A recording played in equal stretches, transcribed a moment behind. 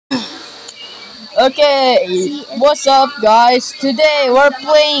Okay, what's up, guys? Today we're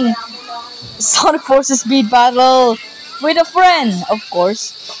playing Sonic Forces Speed Battle with a friend, of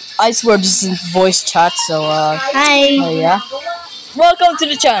course. I swear this is voice chat, so Hi. yeah. Welcome to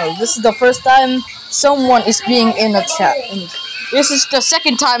the channel. This is the first time someone is being in a chat. This is the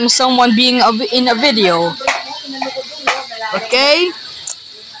second time someone being in a video. Okay.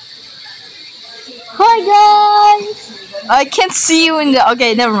 Hi guys. I can't see you in the.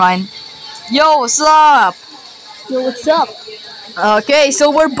 Okay, never mind. Yo, what's up? Yo, what's up? Okay, so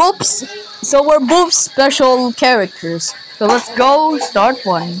we're both special characters. So let's go start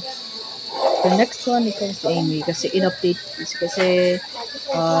one. The next one becomes Amy kasi in-update ko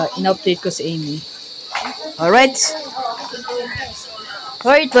si Amy. Alright.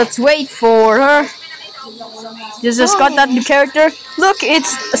 Alright, let's wait for her. This is got that new character. Look,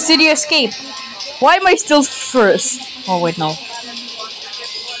 it's a city escape. Why am I still first? Oh wait, no.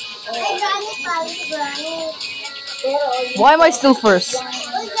 Why am I still first?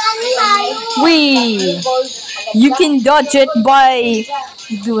 Wee! You can dodge it by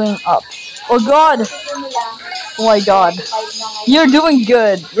doing up. Oh god! Oh my god! You're doing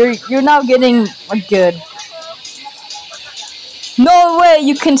good. You're now getting good. No way!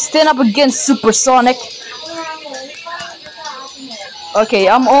 You can stand up against Supersonic. Okay,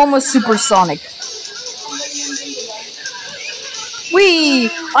 I'm almost Supersonic. Wee!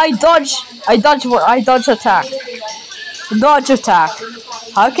 I dodge attack. Dodge attack.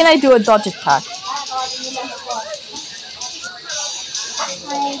 How can I do a dodge attack?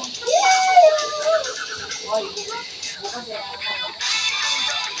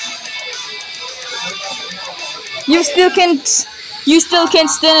 You still can't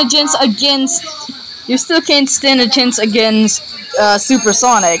stand a chance against. You still can't stand a chance against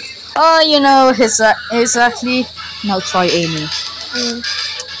Supersonic. You know, he's actually. Now try Amy.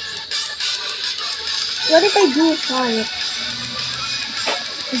 What if I do Sonic?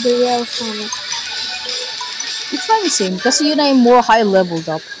 The real Sonic. It's fine the same, kasi yun ay more high leveled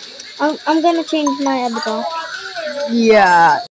up. I'm gonna change my avatar. Yeah.